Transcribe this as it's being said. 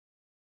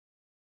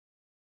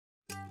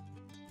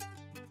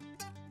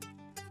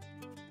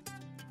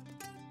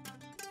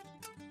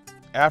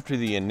After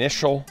the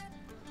initial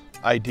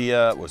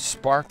idea was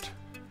sparked,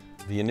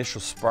 the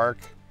initial spark,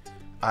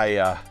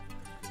 I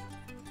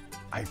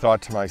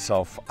thought to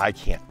myself, I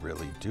can't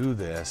really do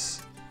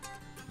this,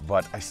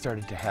 but I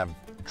started to have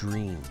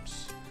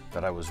dreams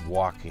that I was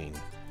walking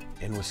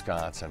in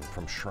Wisconsin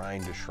from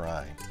shrine to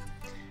shrine.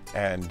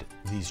 And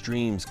these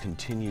dreams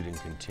continued and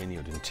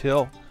continued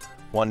until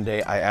one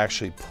day I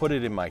actually put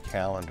it in my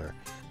calendar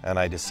and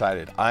I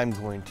decided I'm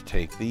going to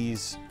take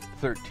these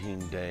 13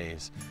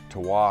 days to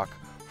walk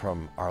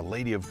from Our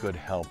Lady of Good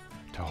Help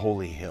to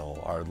Holy Hill,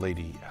 Our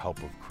Lady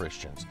Help of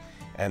Christians.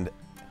 And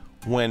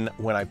when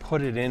I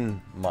put it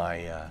in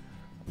my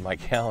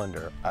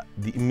calendar,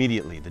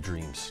 immediately the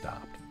dreams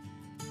stopped.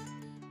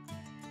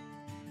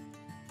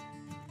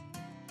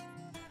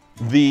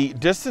 The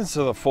distance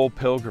of the full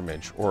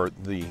pilgrimage, or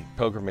the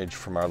pilgrimage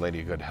from Our Lady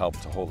of Good Help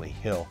to Holy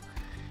Hill,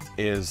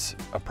 is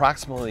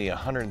approximately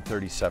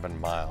 137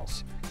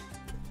 miles,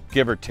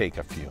 give or take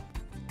a few.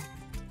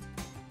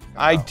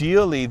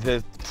 Ideally,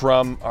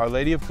 from Our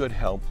Lady of Good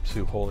Help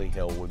to Holy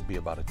Hill would be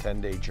about a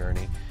 10-day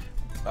journey,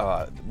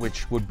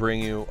 which would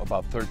bring you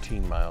about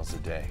 13 miles a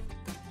day.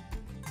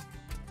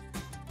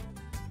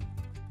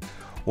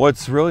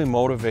 What's really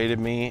motivated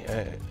me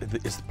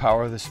is the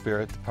power of the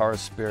Spirit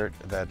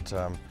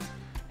that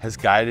has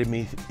guided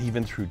me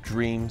even through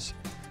dreams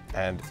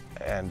and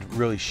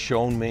really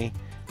shown me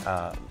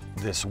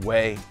this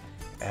way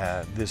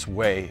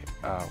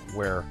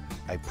where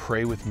I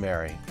pray with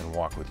Mary and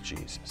walk with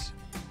Jesus.